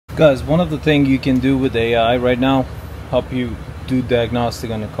Guys, one of the things you can do with AI right now help you do diagnostic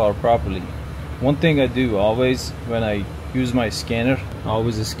on the car properly. One thing I do always when I use my scanner, I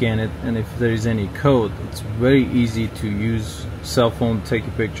always scan it, and if there is any code, it's very easy to use cell phone, take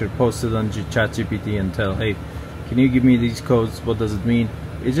a picture, post it on ChatGPT and tell, hey, can you give me these codes, what does it mean?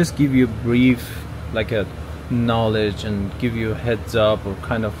 It just give you a brief, like a knowledge, and give you a heads up or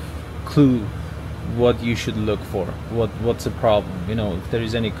kind of clue what you should look for, what's the problem, you know, if there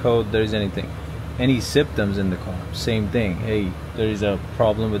is any code, there is anything, any symptoms in the car, same thing. Hey, there is a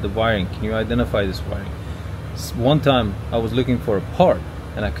problem with the wiring, can you identify this wiring? One time I was looking for a part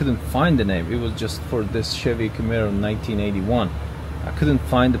and I couldn't find the name. It was just for this Chevy Camaro 1981. I couldn't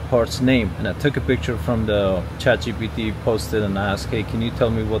find the part's name, and I took a picture from the ChatGPT, posted, and asked, hey, can you tell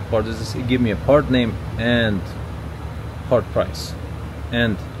me what part is this? It gave me a part name and part price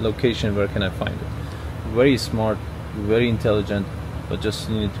and location, where can I find it. Very smart, very intelligent, but just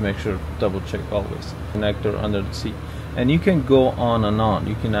you need to make sure, double check always. Connector under the seat, and you can go on and on.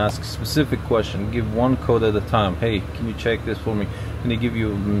 You can ask specific question, give one code at a time. Hey, can you check this for me? And they give you,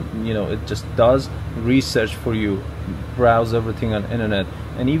 you know, it just does research for you, browse everything on internet,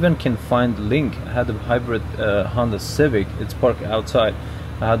 and even can find the link. I had a hybrid Honda Civic, it's parked outside.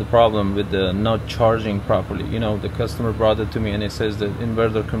 I had a problem with the not charging properly. You know, the customer brought it to me and it says the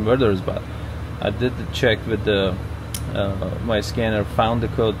inverter converter is bad. I did the check with the my scanner, found the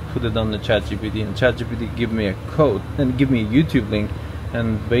code, put it on the ChatGPT, and ChatGPT give me a code and give me a YouTube link,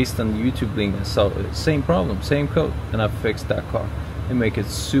 and based on the YouTube link I saw same problem, same code, and I fixed that car. It make it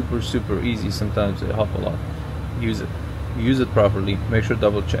super easy. Sometimes it help a lot. Use it properly, make sure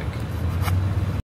double check.